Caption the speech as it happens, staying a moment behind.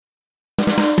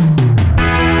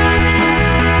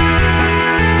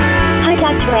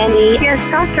Randy. Yes,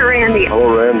 Dr. Randy.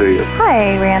 Hello, Randy.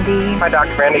 Hi, Randy. Hi,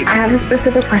 Dr. Randy. I have a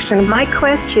specific question. My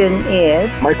question is...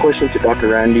 My question to Dr.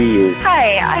 Randy is...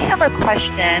 Hi, I have a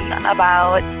question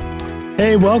about...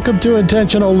 Hey, welcome to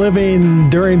Intentional Living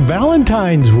during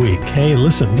Valentine's Week. Hey,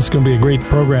 listen, this is going to be a great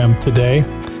program today.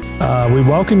 We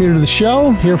welcome you to the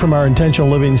show, here from our Intentional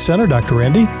Living Center, Dr.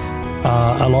 Randy,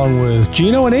 along with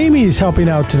Gino and Amy's helping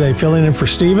out today, filling in for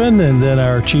Stephen, and then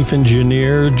our chief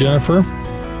engineer, Jennifer,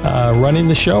 running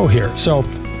the show here. So,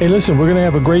 hey, listen, we're going to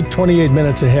have a great 28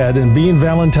 minutes ahead, and being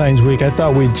Valentine's Week, I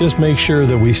thought we'd just make sure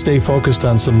that we stay focused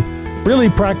on some really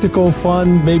practical,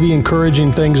 fun, maybe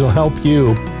encouraging things that will help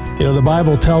you. You know, the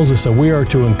Bible tells us that we are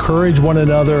to encourage one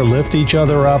another, lift each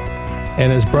other up,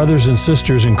 and as brothers and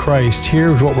sisters in Christ,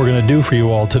 here's what we're going to do for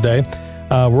you all today.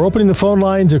 We're opening the phone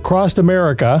lines across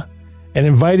America and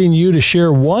inviting you to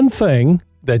share one thing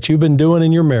that you've been doing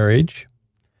in your marriage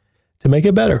to make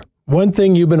it better. One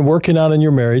thing you've been working on in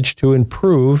your marriage to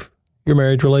improve your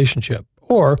marriage relationship.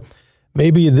 Or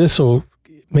maybe this will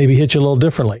maybe hit you a little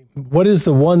differently. What is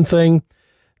the one thing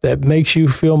that makes you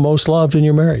feel most loved in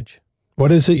your marriage?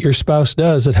 What is it your spouse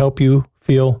does that help you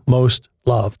feel most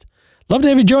loved? Love to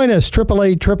have you join us.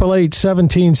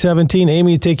 888-888-1717.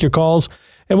 Amy, take your calls,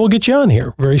 and we'll get you on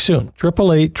here very soon.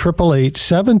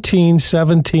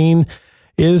 888-888-1717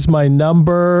 is my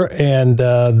number, and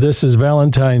this is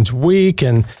Valentine's week,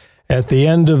 and at the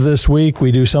end of this week,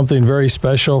 we do something very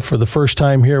special. For the first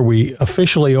time here, we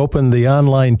officially open the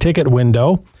online ticket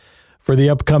window for the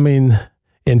upcoming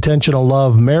Intentional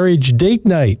Love Marriage Date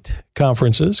Night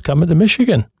conferences coming to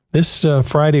Michigan. This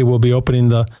Friday, we'll be opening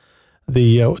the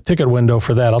ticket window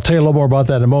for that. I'll tell you a little more about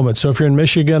that in a moment. So if you're in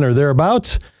Michigan or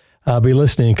thereabouts, be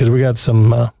listening because we got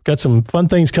some fun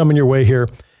things coming your way here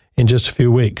in just a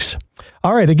few weeks.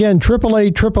 All right, again,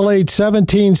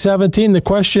 888-888-1717. The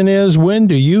question is, when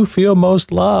do you feel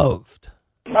most loved?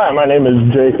 Hi, my name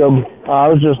is Jacob. I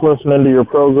was just listening to your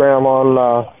program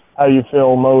on how you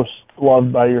feel most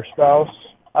loved by your spouse.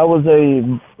 I was a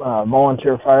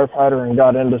volunteer firefighter and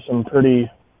got into some pretty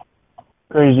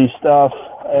crazy stuff,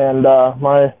 and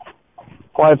my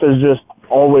wife is just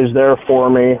always there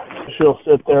for me. She'll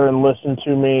sit there and listen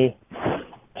to me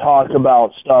talk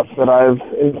about stuff that I've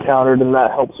encountered, and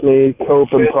that helps me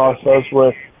cope and process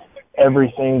with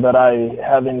everything that I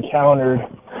have encountered.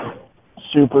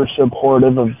 Super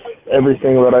supportive of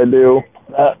everything that I do.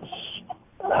 That's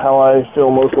how I feel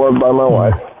most loved by my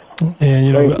wife.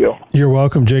 And Thank you. You're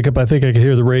welcome, Jacob. I think I could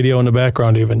hear the radio in the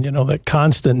background even, that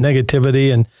constant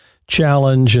negativity and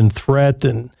challenge and threat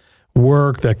and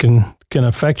work that can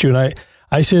affect you. And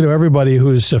I say to everybody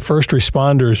who's first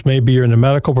responders, maybe you're in the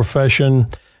medical profession,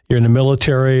 you're in the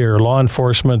military or law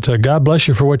enforcement, God bless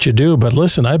you for what you do. But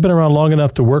listen, I've been around long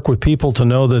enough to work with people to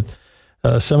know that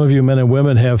some of you men and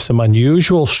women have some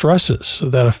unusual stresses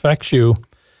that affect you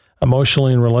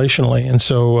emotionally and relationally. And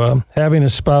so having a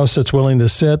spouse that's willing to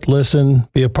sit, listen,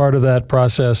 be a part of that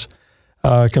process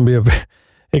can be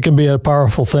a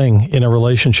powerful thing in a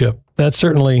relationship. That's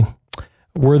certainly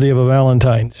worthy of a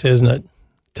Valentine's, isn't it?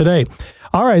 Today.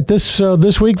 All right, this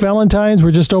week, Valentine's,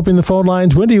 we're just opening the phone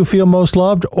lines. When do you feel most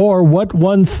loved? Or what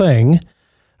one thing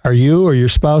are you or your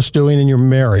spouse doing in your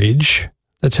marriage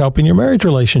that's helping your marriage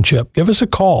relationship? Give us a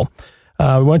call.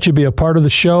 We want you to be a part of the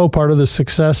show, part of the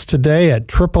success today at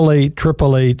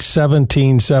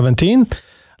 888-888-1717.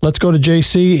 Let's go to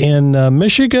JC in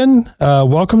Michigan.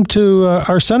 Welcome to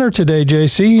our center today,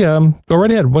 JC. Go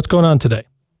right ahead. What's going on today?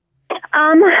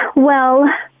 Well,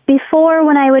 before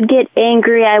when I would get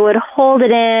angry, I would hold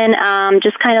it in,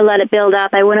 just kind of let it build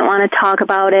up. I wouldn't want to talk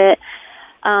about it.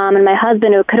 And my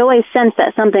husband could always sense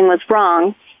that something was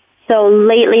wrong. So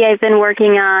lately I've been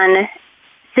working on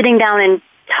sitting down and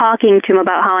talking to him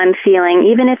about how I'm feeling,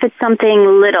 even if it's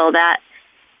something little that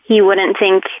he wouldn't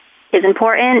think is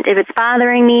important. If it's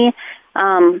bothering me,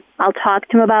 I'll talk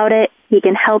to him about it. He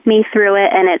can help me through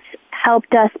it, and it's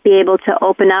helped us be able to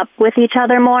open up with each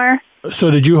other more.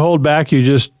 So did you hold back? You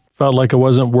just felt like it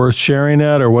wasn't worth sharing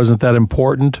it, or wasn't that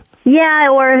important? Yeah,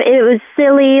 or it was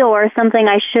silly or something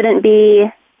I shouldn't be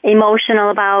emotional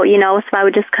about, so I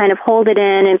would just kind of hold it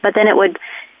in, but then it would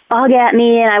bug at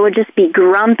me, and I would just be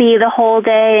grumpy the whole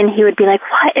day, and he would be like,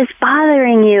 what is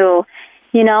bothering you?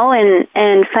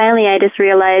 And finally I just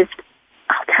realized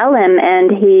I'll tell him, and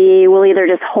he will either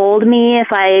just hold me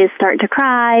if I start to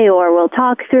cry, or we'll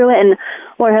talk through it,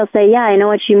 or he'll say, yeah, I know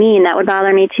what you mean, that would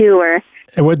bother me too.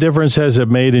 And what difference has it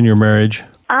made in your marriage?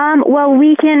 Well,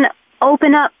 we can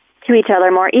open up to each other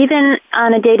more, even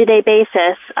on a day-to-day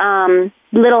basis.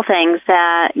 Little things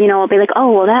that, will be like,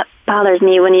 oh, well, that bothers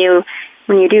me when you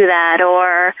do that,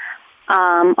 or,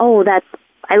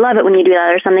 I love it when you do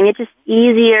that or something. It's just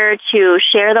easier to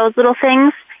share those little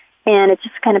things, and it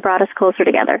just kind of brought us closer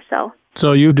together.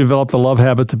 So you've developed a love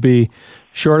habit to be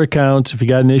short accounts. If you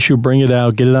got an issue, bring it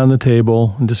out, get it on the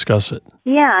table, and discuss it.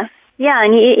 Yeah,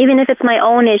 and even if it's my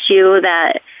own issue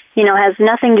that, has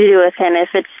nothing to do with him, if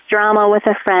it's drama with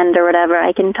a friend or whatever,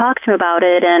 I can talk to him about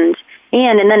it, and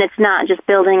then it's not just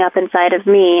building up inside of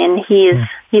me, and he's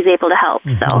able to help.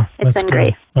 So it's been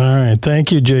great. All right.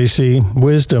 Thank you, JC.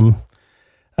 Wisdom.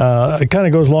 It kind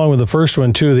of goes along with the first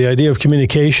one, too, the idea of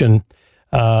communication.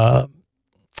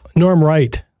 Norm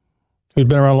Wright, who's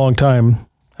been around a long time,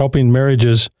 helping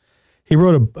marriages, he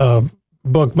wrote a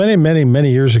book many, many,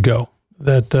 many years ago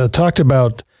that talked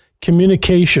about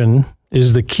communication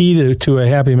is the key to a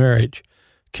happy marriage.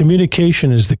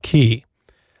 Communication is the key.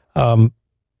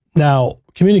 Now,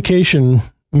 communication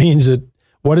means that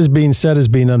what is being said is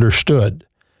being understood.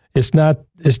 It's not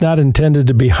intended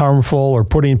to be harmful or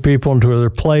putting people into their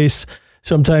place.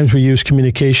 Sometimes we use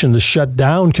communication to shut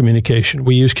down communication.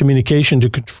 We use communication to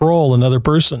control another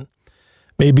person.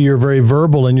 Maybe you're very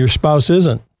verbal and your spouse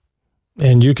isn't.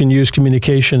 And you can use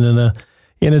communication in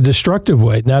a destructive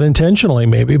way, not intentionally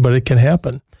maybe, but it can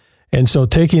happen. And so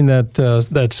taking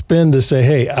that spin to say,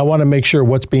 hey, I want to make sure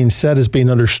what's being said is being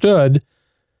understood,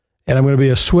 and I'm going to be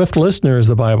a swift listener, as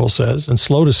the Bible says, and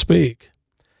slow to speak.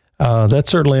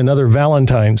 That's certainly another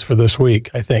Valentine's for this week,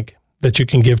 I think, that you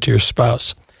can give to your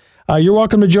spouse. You're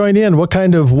welcome to join in. What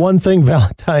kind of one thing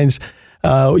Valentine's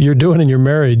you're doing in your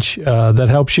marriage that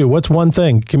helps you? What's one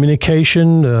thing?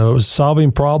 Communication,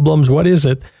 solving problems, what is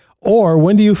it? Or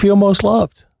when do you feel most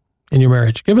loved in your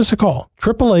marriage? Give us a call,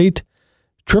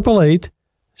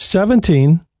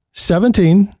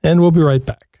 888-1717, and we'll be right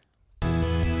back.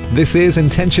 This is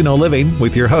Intentional Living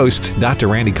with your host, Dr.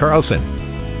 Randy Carlson.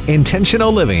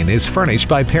 Intentional Living is furnished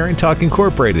by Parent Talk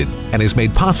Incorporated and is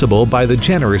made possible by the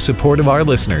generous support of our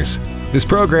listeners. This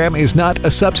program is not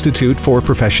a substitute for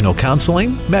professional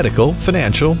counseling, medical,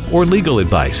 financial, or legal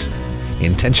advice.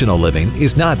 Intentional Living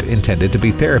is not intended to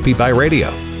be therapy by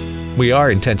radio. We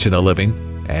are Intentional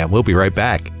Living, and we'll be right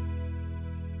back.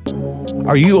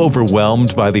 Are you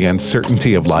overwhelmed by the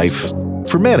uncertainty of life?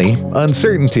 For many,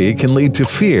 uncertainty can lead to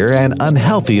fear and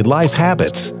unhealthy life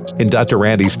habits. In Dr.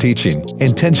 Randy's teaching,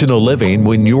 Intentional Living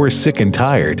When You're Sick and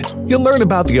Tired, you'll learn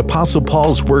about the Apostle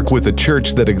Paul's work with a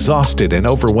church that exhausted and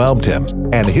overwhelmed him,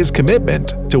 and his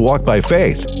commitment to walk by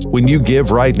faith. When you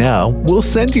give right now, we'll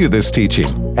send you this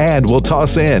teaching, and we'll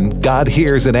toss in God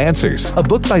Hears and Answers, a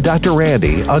book by Dr.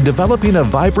 Randy on developing a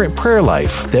vibrant prayer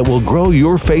life that will grow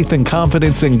your faith and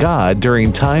confidence in God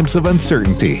during times of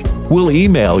uncertainty. We'll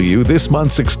email you this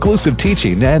month's exclusive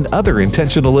teaching and other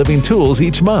Intentional Living tools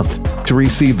each month. To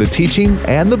receive the teaching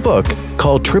and the book,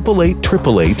 call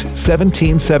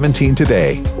 888-888-1717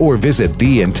 today or visit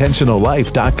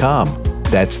theintentionallife.com.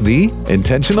 That's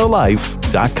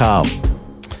theintentionallife.com.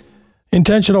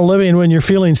 Intentional living when you're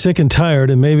feeling sick and tired,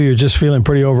 and maybe you're just feeling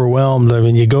pretty overwhelmed. I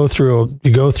mean, you go through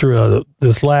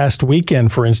this last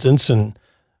weekend, for instance, and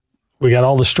we got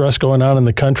all the stress going on in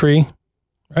the country,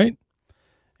 right?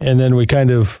 And then we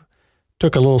kind of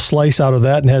took a little slice out of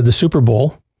that and had the Super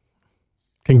Bowl.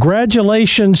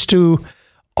 Congratulations to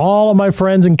all of my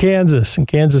friends in Kansas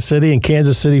City, and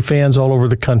Kansas City fans all over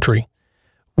the country.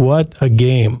 What a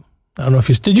game. I don't know if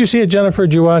did you see it, Jennifer?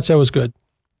 Did you watch? That was good.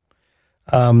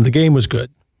 The game was good.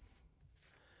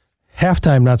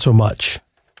 Halftime, not so much.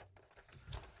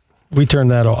 We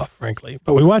turned that off, frankly,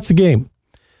 but we watched the game.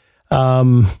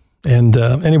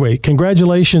 Anyway,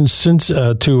 congratulations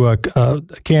to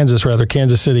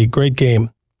Kansas City. Great game.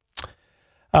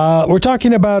 We're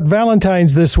talking about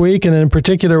Valentine's this week, and in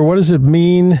particular, what does it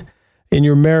mean in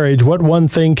your marriage? What one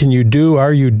thing can you do,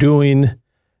 are you doing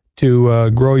to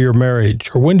grow your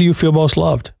marriage? Or when do you feel most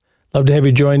loved? Love to have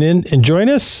you join in and join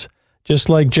us, just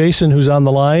like Jason, who's on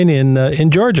the line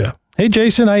in Georgia. Hey,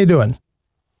 Jason, how you doing?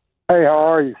 Hey, how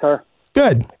are you, sir?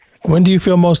 Good. When do you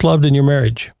feel most loved in your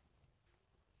marriage?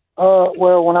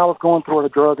 Well, when I was going through a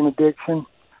drug and addiction,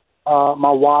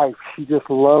 my wife, she just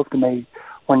loved me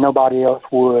when nobody else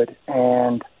would,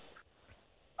 and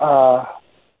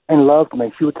loved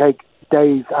me. She would take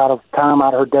time out of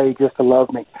her day just to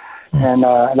love me, and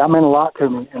that meant a lot to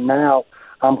me. And now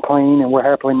I'm clean, and we're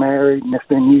happily married, and it's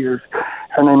been years.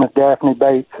 Her name is Daphne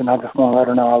Bates, and I just want to let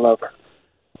her know I love her.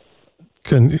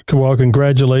 Well,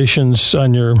 congratulations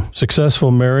on your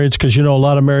successful marriage, because a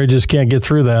lot of marriages can't get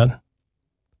through that.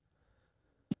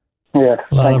 Yes,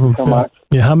 thank you so much.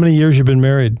 Yeah, how many years you been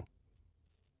married?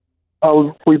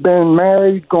 We've been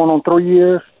married going on 3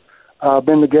 years.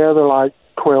 Been together like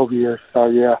 12 years, so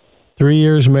yeah. 3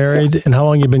 years married, and how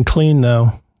long you been clean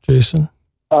now, Jason?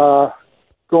 Going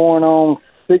on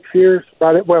 6 years.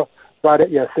 Right at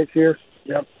 6 years.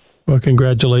 Yep. Well,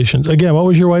 congratulations. Again, what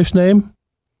was your wife's name?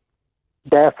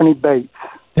 Daphne Bates.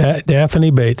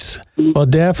 Daphne Bates. Well,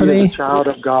 Daphne, she's a child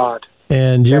of God.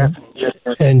 And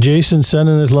and Jason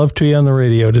sending his love to you on the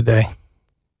radio today.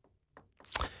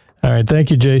 All right. Thank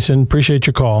you, Jason. Appreciate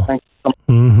your call. Thank you.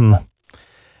 Mm-hmm.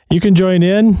 You can join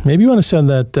in. Maybe you want to send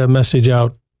that message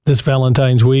out this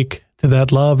Valentine's week to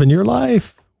that love in your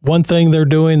life. One thing they're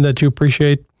doing that you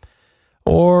appreciate.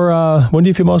 Or when do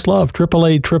you feel most loved?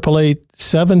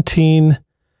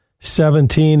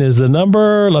 888-888-1717 is the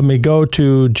number. Let me go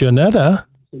to Janetta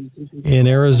in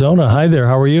Arizona. Hi there.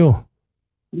 How are you?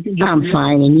 I'm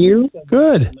fine. And you?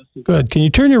 Good. Can you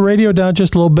turn your radio down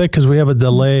just a little bit because we have a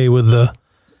delay with the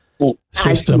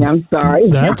system? I'm sorry.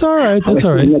 That's all right.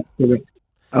 Okay.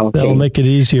 That'll make it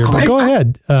easier. But go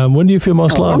ahead. When do you feel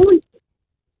most loved? Okay.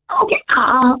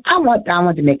 I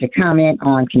want to make a comment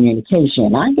on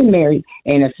communication. I've been married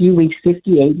in a few weeks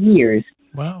 58 years.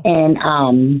 Wow.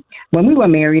 And when we were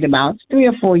married about 3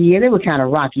 or 4 years, they were kind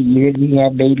of rocky years. We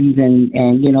had babies and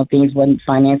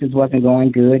finances wasn't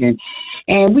going good.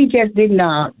 And we just didn't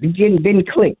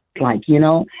click,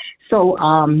 So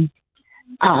I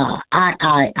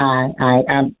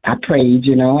prayed,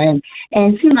 and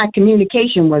it seemed like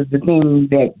communication was the thing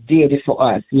that did it for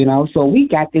us, So we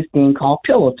got this thing called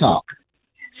pillow talk.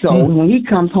 So when he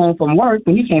came home from work,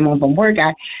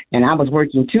 I was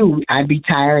working too, I'd be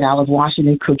tired. I was washing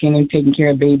and cooking and taking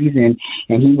care of babies, and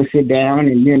he would sit down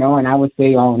and I would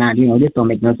say, oh, now, this don't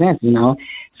make no sense,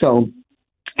 So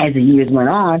as the years went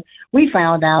on, we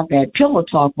found out that pillow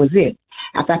talk was it.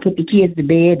 After I put the kids to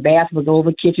bed, bath was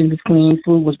over, kitchen was clean,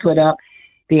 food was put up.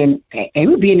 And it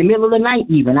would be in the middle of the night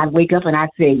even. I'd wake up and I'd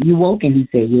say, you woke? And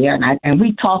he'd say, yeah. And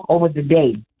we talk over the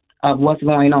day of what's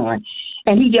going on.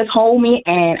 And he just hold me,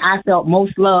 and I felt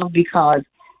most loved because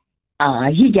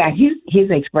he got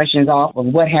his expressions off of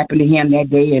what happened to him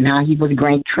that day and how he was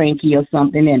cranky or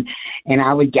something. And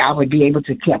I would be able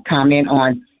to comment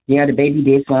on, the baby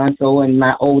did so-and-so, and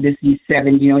my oldest, he's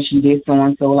 7, she did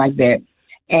so-and-so like that.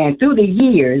 And through the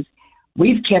years,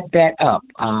 we've kept that up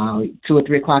 2 or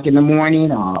 3 o'clock in the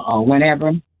morning or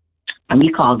whenever, and we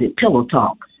called it pillow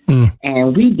talk.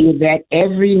 And we did that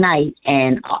every night.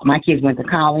 And my kids went to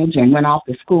college and went off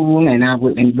to school, and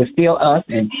it was still us.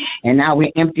 And now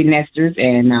we're empty nesters,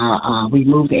 and we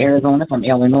moved to Arizona from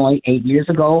Illinois 8 years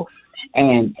ago.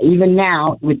 And even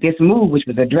now with this move, which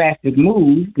was a drastic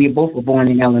move, we both were born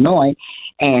in Illinois,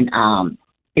 and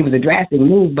it was a drastic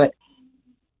move, but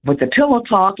with the pillow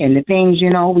talk and the things,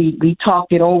 we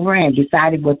talked it over and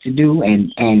decided what to do,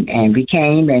 and we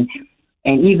came, and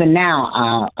even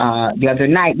now, the other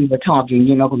night we were talking,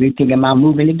 because we were thinking about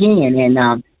moving again,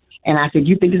 and I said,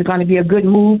 you think it's going to be a good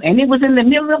move? And it was in the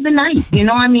middle of the night,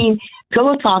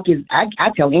 Pillow talk is, I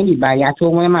tell anybody. I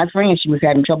told one of my friends she was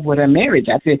having trouble with her marriage.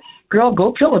 I said, girl,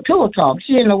 go pillow talk.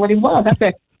 She didn't know what it was. I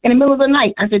said, in the middle of the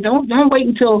night. I said, don't wait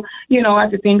until,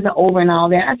 after things are over and all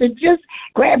that. I said, just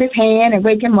grab his hand and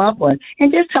wake him up and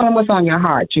just tell him what's on your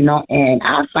heart, And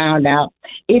I found out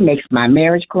it makes my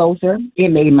marriage closer. It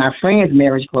made my friends'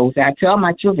 marriage closer. I tell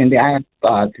my children that I have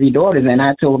 3 daughters, and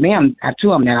I told them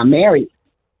that I'm married.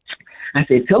 I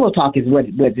said, pillow talk is what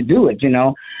to do it,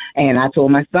 And I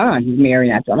told my son, he's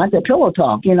married, I said, pillow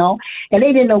talk, and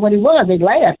they didn't know what it was. They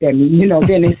laughed at me,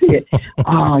 then they said,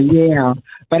 oh, yeah.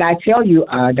 But I tell you,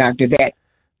 doctor, that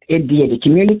it did. The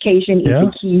communication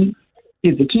is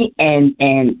the key, and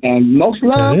most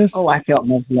love. Oh, I felt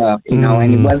most love,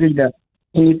 and it wasn't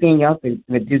anything else.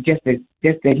 But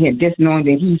just knowing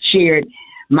that he shared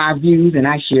my views and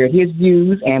I shared his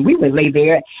views, and we would lay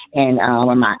there. And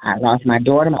when I lost my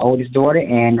daughter, my oldest daughter,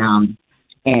 and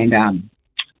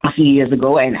a few years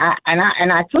ago, and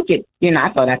I took it. I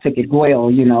thought I took it well,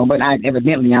 but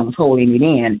evidently I was holding it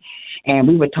in. And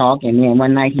we would talk, and then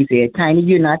one night he said, "Tiny,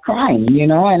 you're not crying,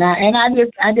 and I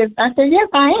said, yes,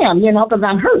 I am, because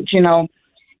I'm hurt,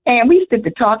 And we stood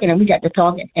to talking, and we got to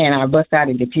talking, and I bust out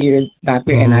into tears,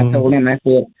 doctor, and I told him, I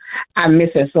said, I miss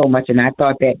her so much, and I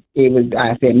thought that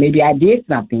I said, maybe I did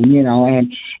something,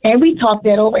 and we talked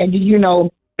that over, and do you know,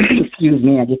 excuse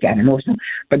me, I just got emotional,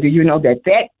 but do you know that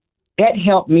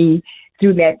helped me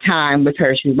through that time with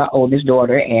her? She was my oldest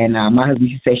daughter, and my husband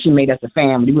used to say she made us a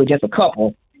family. We were just a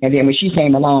couple. And then when she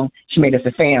came along, she made us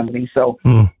a family. So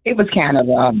it was kind of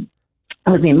it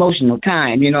was an emotional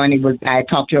time, and it was. I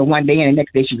talked to her one day, and the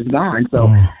next day she was gone. So,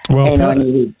 I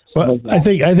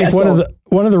think one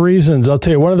of the reasons, I'll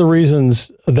tell you, one of the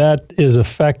reasons that is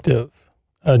effective,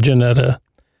 Janetta,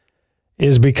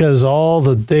 is because all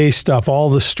the day stuff, all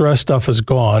the stress stuff is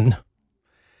gone.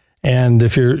 And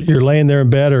if you're laying there in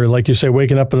bed, or like you say,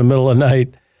 waking up in the middle of the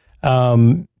night,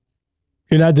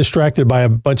 You're not distracted by a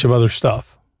bunch of other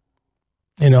stuff.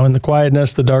 In the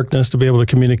quietness, the darkness, to be able to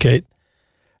communicate.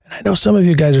 And I know some of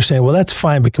you guys are saying, well, that's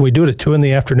fine, but can we do it at 2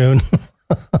 p.m?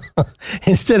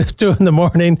 Instead of 2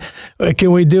 a.m,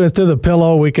 can we do it through the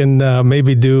pillow? We can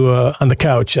maybe do on the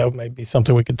couch. That might be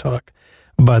something we could talk.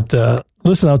 But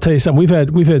listen, I'll tell you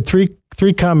something. We've had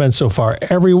three comments so far.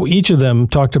 Each of them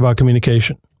talked about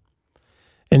communication.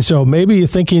 And so maybe you're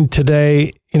thinking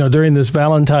today, during this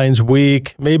Valentine's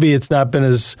week, maybe it's not been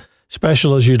as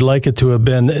special as you'd like it to have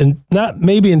been. And not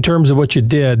maybe in terms of what you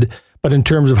did, but in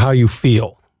terms of how you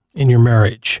feel in your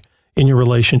marriage, in your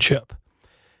relationship.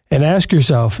 And ask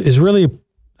yourself, is really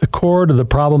the core to the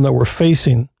problem that we're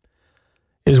facing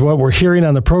is what we're hearing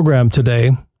on the program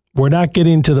today. We're not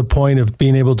getting to the point of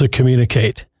being able to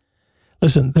communicate.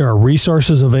 Listen, there are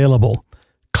resources available,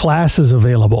 classes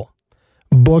available,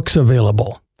 books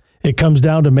available. It comes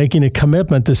down to making a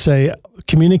commitment to say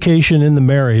communication in the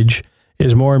marriage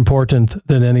is more important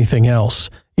than anything else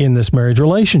in this marriage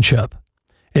relationship.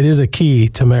 It is a key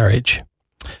to marriage.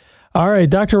 All right,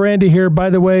 Dr. Randy here. By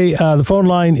the way, the phone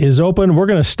line is open. We're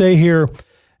going to stay here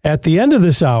at the end of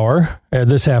this hour,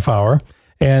 this half hour,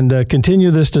 and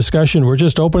continue this discussion. We're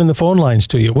just opening the phone lines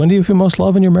to you. When do you feel most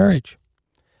love in your marriage?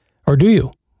 Or do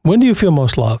you? When do you feel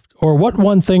most loved? Or what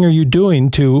one thing are you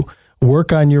doing to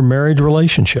work on your marriage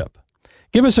relationship?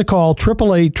 Give us a call,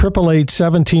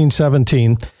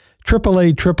 888-888-1717,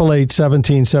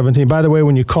 888-888-1717. By the way,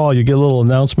 when you call, you get a little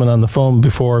announcement on the phone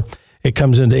before it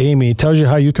comes into Amy. It tells you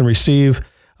how you can receive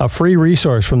a free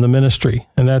resource from the ministry.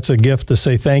 And that's a gift to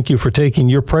say thank you for taking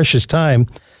your precious time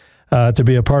to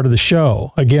be a part of the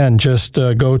show. Again, just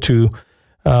go to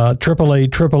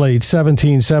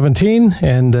 888-888-1717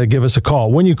 and give us a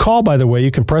call. When you call, by the way,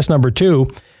 you can press number 2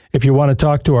 if you want to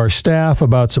talk to our staff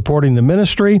about supporting the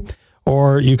ministry,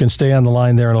 or you can stay on the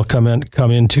line there and it'll come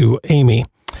into Amy.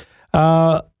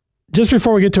 Just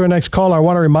before we get to our next call, I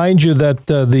want to remind you that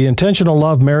the Intentional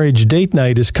Love Marriage Date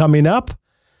Night is coming up.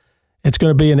 It's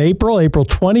going to be in April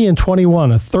 20 and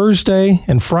 21, a Thursday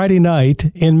and Friday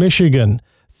night in Michigan.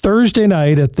 Thursday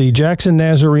night at the Jackson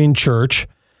Nazarene Church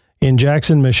in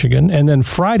Jackson, Michigan, and then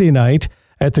Friday night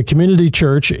at the Community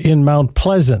Church in Mount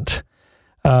Pleasant.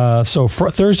 So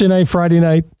Thursday night, Friday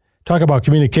night, talk about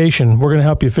communication. We're going to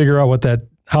help you figure out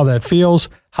how that feels,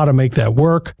 how to make that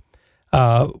work.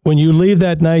 When you leave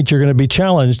that night, you're going to be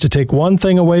challenged to take one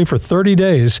thing away for 30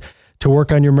 days to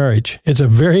work on your marriage. It's a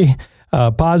very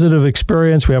positive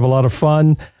experience. We have a lot of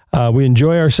fun. We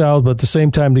enjoy ourselves, but at the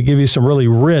same time to give you some really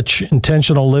rich,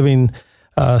 intentional living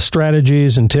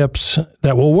strategies and tips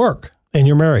that will work in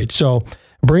your marriage. So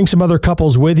bring some other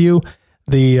couples with you.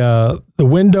 The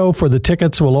window for the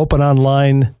tickets will open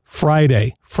online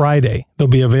Friday. They'll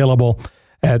be available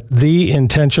at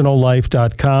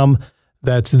theintentionallife.com.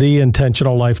 That's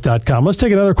theintentionallife.com. Let's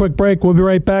take another quick break. We'll be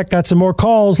right back. Got some more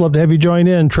calls. Love to have you join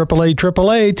in.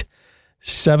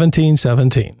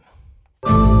 888-888-1717.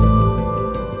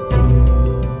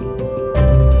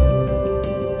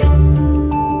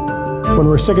 When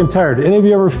we're sick and tired, any of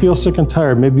you ever feel sick and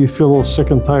tired? Maybe you feel a little sick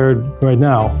and tired right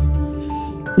now.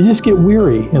 You just get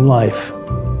weary in life.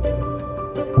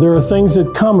 There are things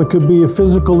that come. It could be a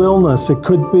physical illness. It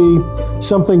could be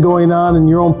something going on in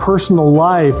your own personal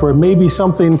life, or it may be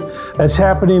something that's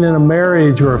happening in a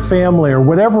marriage or a family or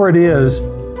whatever it is.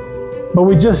 But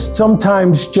we just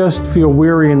sometimes just feel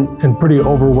weary and pretty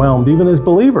overwhelmed, even as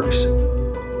believers.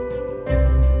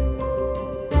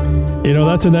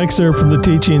 That's an excerpt from the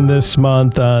teaching this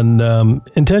month on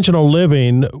intentional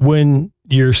living when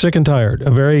you're sick and tired.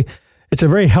 It's a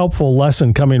very helpful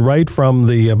lesson coming right from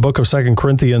the book of 2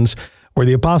 Corinthians, where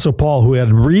the Apostle Paul, who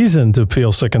had reason to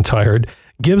feel sick and tired,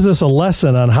 gives us a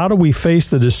lesson on how do we face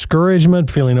the discouragement,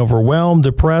 feeling overwhelmed,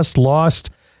 depressed, lost,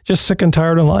 just sick and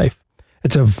tired in life.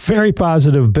 It's a very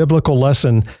positive biblical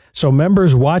lesson. So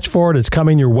members, watch for it. It's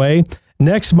coming your way.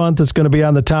 Next month, it's going to be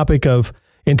on the topic of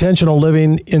intentional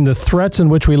living in the threats in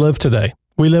which we live today.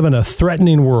 We live in a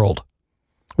threatening world.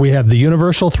 We have the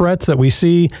universal threats that we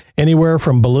see anywhere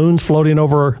from balloons floating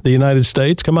over the United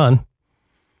States, come on,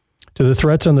 to the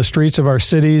threats on the streets of our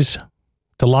cities,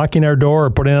 to locking our door or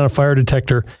putting on a fire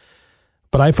detector.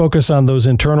 But I focus on those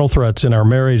internal threats in our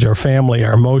marriage, our family,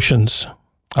 our emotions,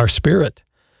 our spirit.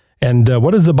 And what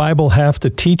does the Bible have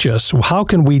to teach us? How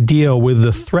can we deal with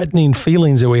the threatening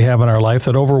feelings that we have in our life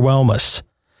that overwhelm us?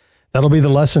 That'll be the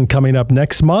lesson coming up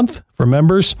next month for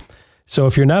members. So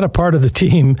if you're not a part of the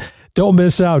team, don't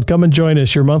miss out. Come and join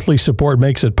us. Your monthly support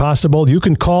makes it possible. You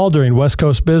can call during West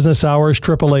Coast business hours,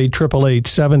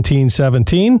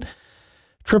 888-888-1717,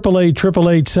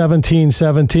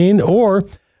 888-888-1717, or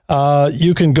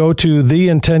you can go to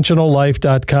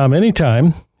theintentionallife.com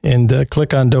anytime and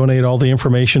click on donate. All the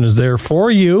information is there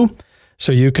for you,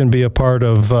 so you can be a part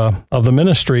of the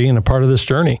ministry and a part of this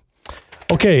journey.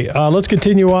 Okay, let's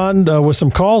continue on with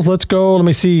some calls. Let's go, let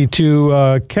me see,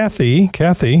 to Kathy.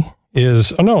 Kathy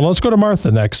is, let's go to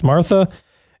Martha next. Martha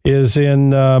is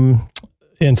in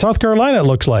South Carolina, it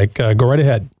looks like. Go right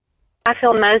ahead. I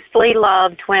feel mostly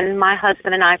loved when my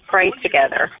husband and I pray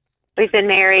together. We've been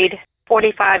married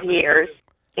 45 years,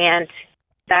 and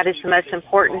that is the most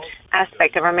important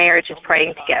aspect of our marriage is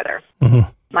praying together. Mm-hmm.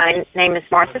 My name is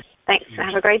Martha. Thanks, and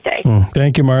have a great day.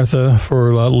 Thank you, Martha,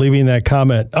 for leaving that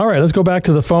comment. All right, let's go back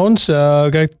to the phones.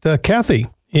 Got Kathy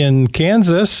in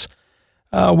Kansas.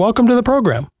 Welcome to the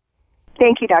program.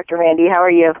 Thank you, Dr. Randy. How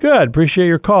are you? Good. Appreciate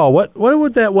your call. What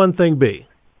would that one thing be?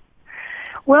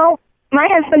 Well, my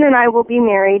husband and I will be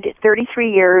married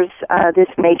 33 years this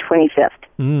May 25th.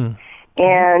 Mm.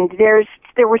 And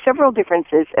there were several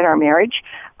differences in our marriage.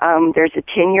 There's a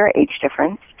 10-year age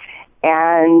difference.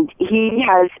 And he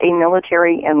has a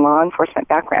military and law enforcement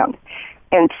background.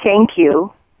 And thank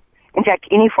you. In fact,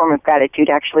 any form of gratitude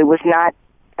actually was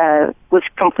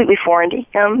completely foreign to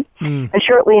him. Mm. And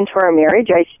shortly into our marriage,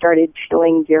 I started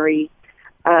feeling very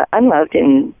unloved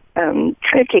and kind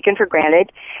of taken for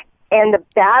granted. And the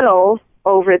battle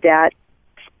over that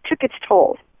took its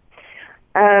toll.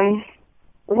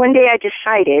 One day I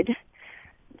decided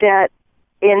that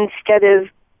instead of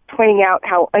pointing out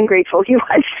how ungrateful he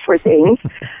was for things,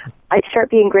 I'd start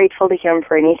being grateful to him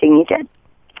for anything he did.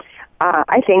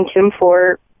 I thanked him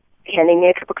for handing me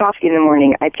a cup of coffee in the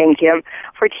morning. I thanked him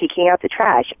for taking out the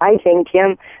trash. I thanked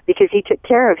him because he took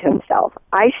care of himself.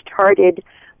 I started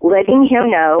letting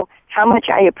him know how much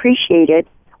I appreciated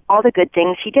all the good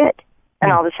things he did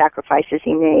and all the sacrifices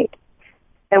he made.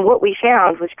 And what we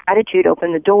found was gratitude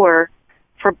opened the door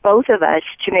for both of us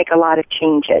to make a lot of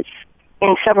changes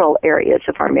in several areas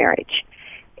of our marriage.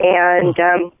 And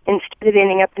instead of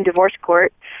ending up in divorce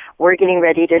court, we're getting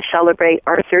ready to celebrate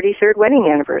our 33rd wedding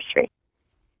anniversary.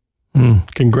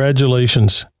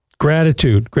 Congratulations.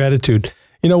 Gratitude.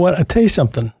 You know what? I'll tell you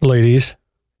something, ladies,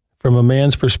 from a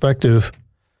man's perspective.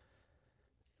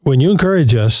 When you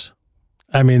encourage us,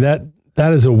 I mean, that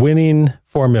is a winning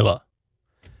formula.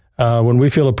 When we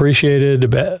feel appreciated,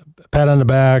 a pat on the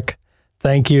back,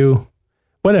 thank you,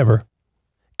 whatever.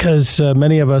 Because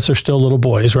many of us are still little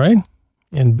boys, right?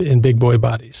 In big boy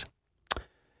bodies.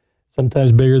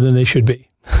 Sometimes bigger than they should be.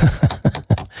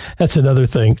 That's another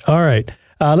thing. All right.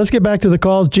 Let's get back to the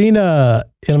calls. Gina,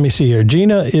 let me see here.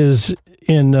 Gina is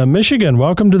in Michigan.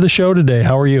 Welcome to the show today.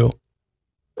 How are you?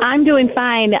 I'm doing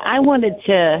fine. I wanted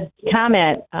to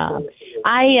comment.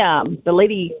 The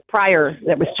lady prior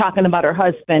that was talking about her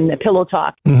husband, the pillow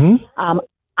talk,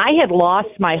 I had lost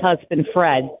my husband,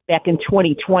 Fred, back in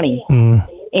 2020.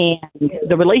 And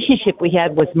the relationship we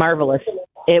had was marvelous.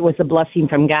 It was a blessing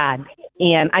from God.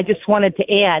 And I just wanted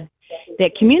to add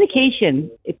that communication,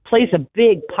 it plays a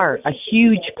big part, a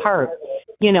huge part,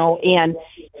 and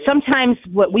sometimes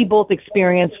what we both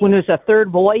experience when there's a third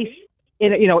voice,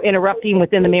 interrupting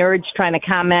within the marriage, trying to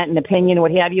comment an opinion,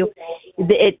 what have you,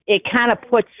 it kind of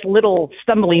puts little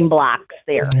stumbling blocks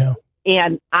there. Yeah.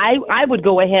 And I would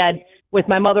go ahead with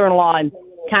my mother-in-law and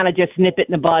kind of just nip it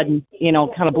in the bud and,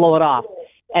 kind of blow it off.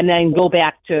 And then go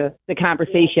back to the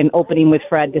conversation opening with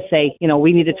Fred to say,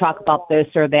 we need to talk about this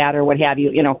or that or what have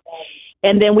you,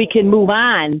 and then we can move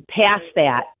on past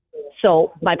that.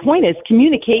 So my point is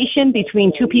communication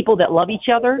between two people that love each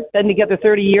other, been together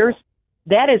 30 years,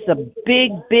 that is a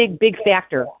big, big, big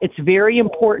factor. It's very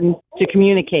important to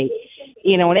communicate.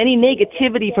 And any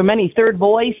negativity from any third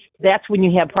voice, that's when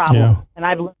you have problems. Yeah. And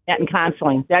I've learned that in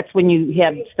counseling. That's when you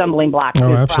have stumbling blocks.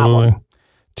 Oh, absolutely. Problems.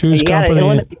 Two's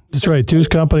company. That's right. Two's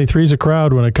company, three's a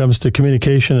crowd when it comes to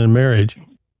communication and marriage.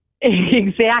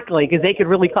 Exactly, because they could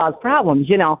really cause problems,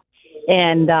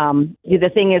 And the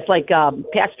thing is, like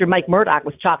Pastor Mike Murdoch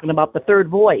was talking about the third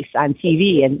voice on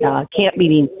TV and camp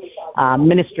meeting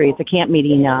ministry. It's a camp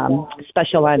meeting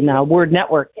special on Word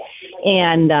Network.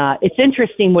 And it's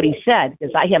interesting what he said,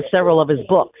 because I have several of his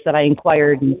books that I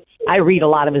inquired, and I read a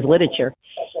lot of his literature.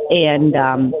 And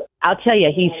I'll tell you,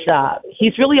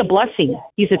 he's really a blessing.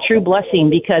 He's a true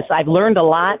blessing, because I've learned a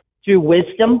lot through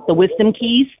wisdom, the wisdom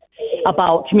keys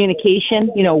about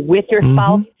communication, with your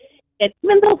spouse. And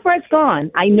even though Fred's gone,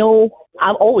 I know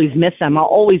I'll always miss him. I'll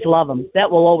always love him.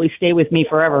 That will always stay with me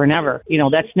forever and ever.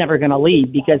 That's never going to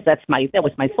leave, because that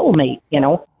was my soulmate,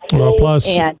 Well,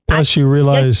 plus you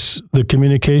realize the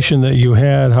communication that you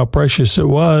had, how precious it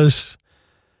was.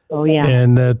 Oh, yeah.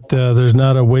 And that there's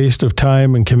not a waste of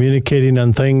time in communicating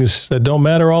on things that don't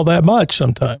matter all that much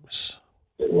sometimes.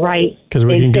 Right. Because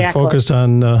we can get focused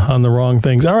on the wrong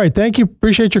things. All right. Thank you.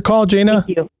 Appreciate your call, Gina.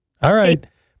 Thank you. All right.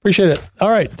 Appreciate it.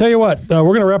 All right. Tell you what, we're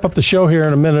going to wrap up the show here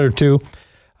in a minute or two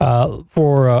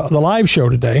for the live show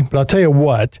today. But I'll tell you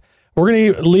what, we're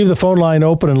going to leave the phone line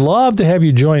open and love to have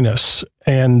you join us.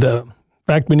 And in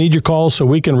fact, we need your calls so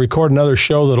we can record another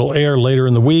show that'll air later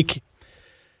in the week.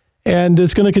 And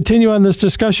it's going to continue on this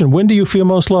discussion. When do you feel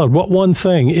most loved? What one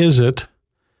thing is it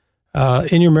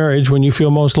in your marriage when you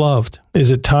feel most loved? Is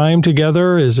it time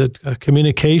together? Is it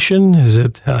communication? Is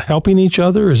it helping each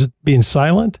other? Is it being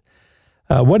silent?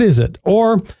 What is it?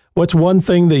 Or what's one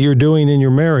thing that you're doing in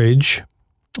your marriage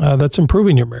that's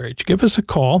improving your marriage? Give us a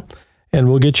call, and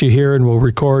we'll get you here, and we'll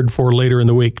record for later in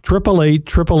the week.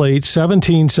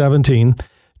 888-888-1717.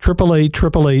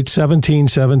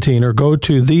 888-888-1717, or go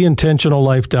to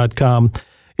theintentionallife.com.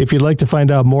 If you'd like to find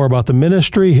out more about the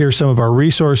ministry, here's some of our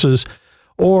resources.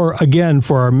 Or again,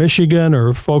 for our Michigan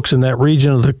or folks in that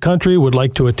region of the country would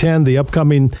like to attend the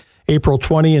upcoming April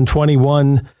 20 and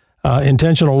 21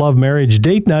 Intentional Love Marriage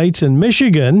Date Nights in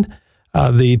Michigan,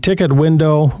 the ticket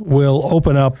window will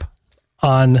open up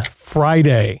on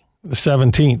Friday, the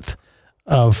 17th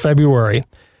of February.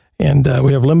 And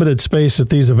we have limited space at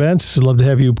these events. I'd love to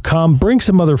have you come. Bring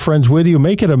some other friends with you.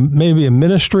 Make it maybe a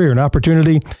ministry or an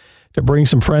opportunity to bring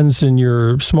some friends in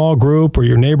your small group or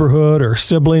your neighborhood or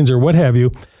siblings or what have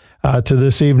you to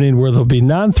this evening, where they'll be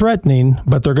non-threatening,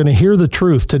 but they're going to hear the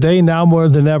truth. Today, now more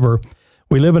than ever,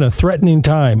 we live in a threatening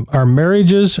time. Our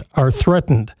marriages are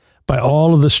threatened by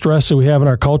all of the stress that we have in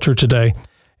our culture today.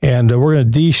 And we're going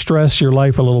to de-stress your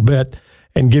life a little bit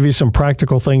and give you some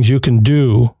practical things you can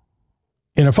do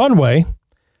in a fun way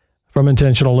from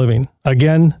Intentional Living.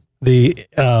 Again, the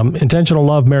Intentional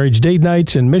Love Marriage Date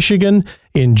Nights in Michigan,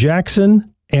 in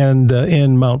Jackson, and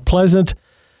in Mount Pleasant,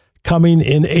 coming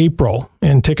in April.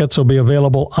 And tickets will be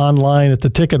available online at the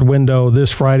ticket window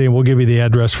this Friday, and we'll give you the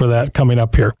address for that coming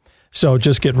up here. So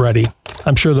just get ready.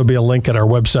 I'm sure there'll be a link at our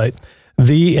website,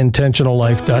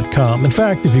 theintentionallife.com. In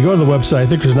fact, if you go to the website, I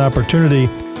think there's an opportunity,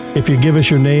 if you give us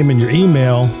your name and your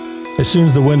email, as soon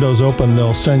as the window's open,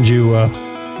 they'll send you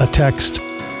a text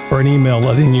or an email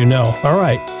letting you know. All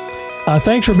right.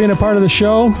 Thanks for being a part of the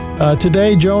show.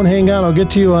 Today, Joan, hang on. I'll get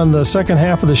to you on the second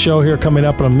half of the show here coming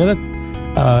up in a minute.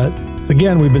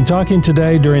 Again, we've been talking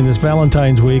today during this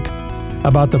Valentine's week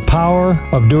about the power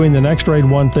of doing the next right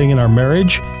one thing in our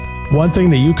marriage. One thing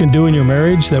that you can do in your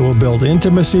marriage that will build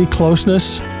intimacy,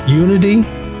 closeness, unity,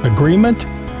 agreement,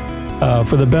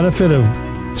 for the benefit of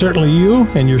certainly you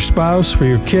and your spouse, for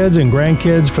your kids and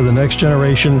grandkids, for the next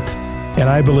generation. And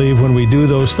I believe when we do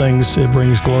those things, it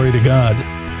brings glory to God,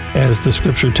 as the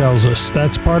scripture tells us.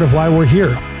 That's part of why we're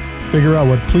here. Figure out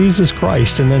what pleases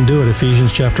Christ and then do it,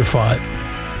 Ephesians chapter 5.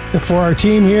 For our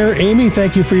team here, Amy,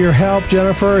 thank you for your help.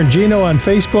 Jennifer and Gino on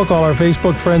Facebook, all our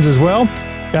Facebook friends as well.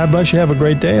 God bless you. Have a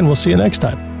great day, and we'll see you next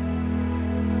time.